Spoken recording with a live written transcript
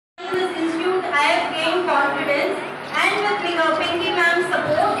I have gained confidence, and with Pinky Ma'am's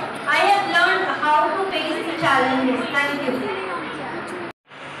support, I have learned how to face the challenges. Thank you.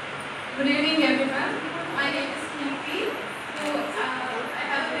 Good evening everyone. My name is Pinky. So, I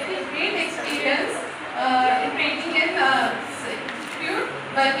have a very great experience in training in Institute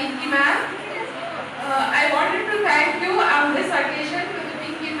by Pinky Ma'am. I wanted to thank you on this occasion to the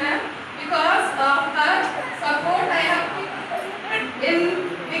Pinky Ma'am because of her support I have in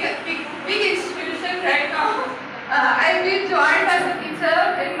big institution right now. I've been joined as a teacher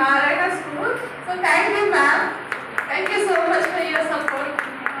in Narayana School. So thank you ma'am. Thank you so much for your support.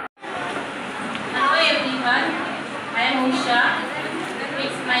 Hello everyone, I am Usha.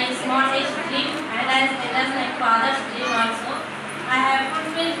 It's my small age dream and as well as my father's dream also. I have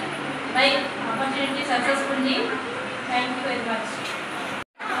fulfilled my opportunity successfully. Thank you very much.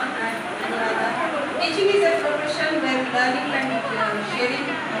 Teaching is a profession where learning and sharing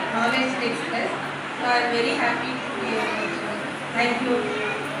knowledge takes place. So I am very happy to be a teacher. Thank you.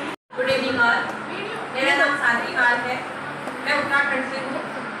 Good evening all. मेरा नाम साधना है. मैं उत्तराखंड से हूँ.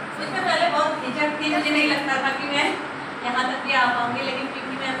 इससे पहले बहुत झिझक थी, मुझे नहीं लगता था कि मैं यहाँ तक भी आ पाऊँगी, लेकिन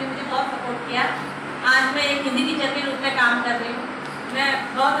पिंकी मैम ने मुझे बहुत सपोर्ट किया. आज मैं एक हिंदी टीचर के रूप में काम कर रही हूँ. मैं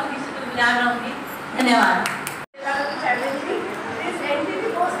बहुत अच्छी से गुजार रहूँगी. धन्यवाद. This NTT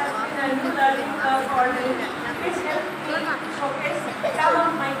course has been a new learning curve for me, which helped me showcase some of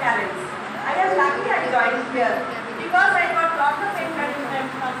my talents. I am lucky I joined here because I got lots of encouragement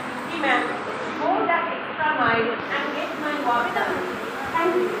from Pinky Ma'am, more that extra mile and make my work done.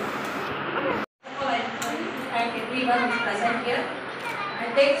 Thank you. Thank everyone who is present here.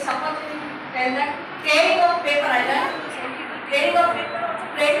 I take this opportunity to tell that clearing of paper island, clearing of paper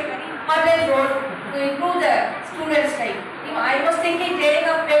played important role to improve the students' life. I was thinking clearing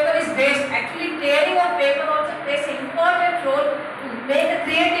of paper is waste. Actually, clearing of paper also plays an important role to make the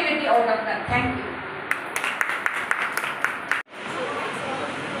creativity out of that. Thank you.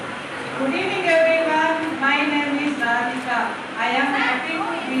 Good evening everyone. My name is Radhika. I am happy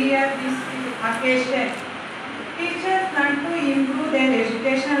to be at this occasion. Teachers learn to improve their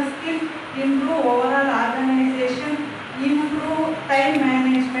educational skills, improve overall organization, improve time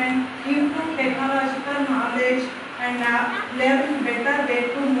management, improve technological knowledge, and learn better way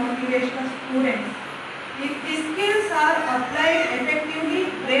to motivate the students. If the skills are applied effectively,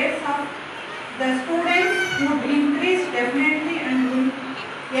 grades of the students would increase definitely and will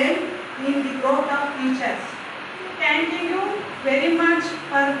help in the growth of teachers. Thank you very much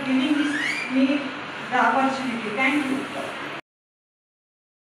for giving me the opportunity. Thank you.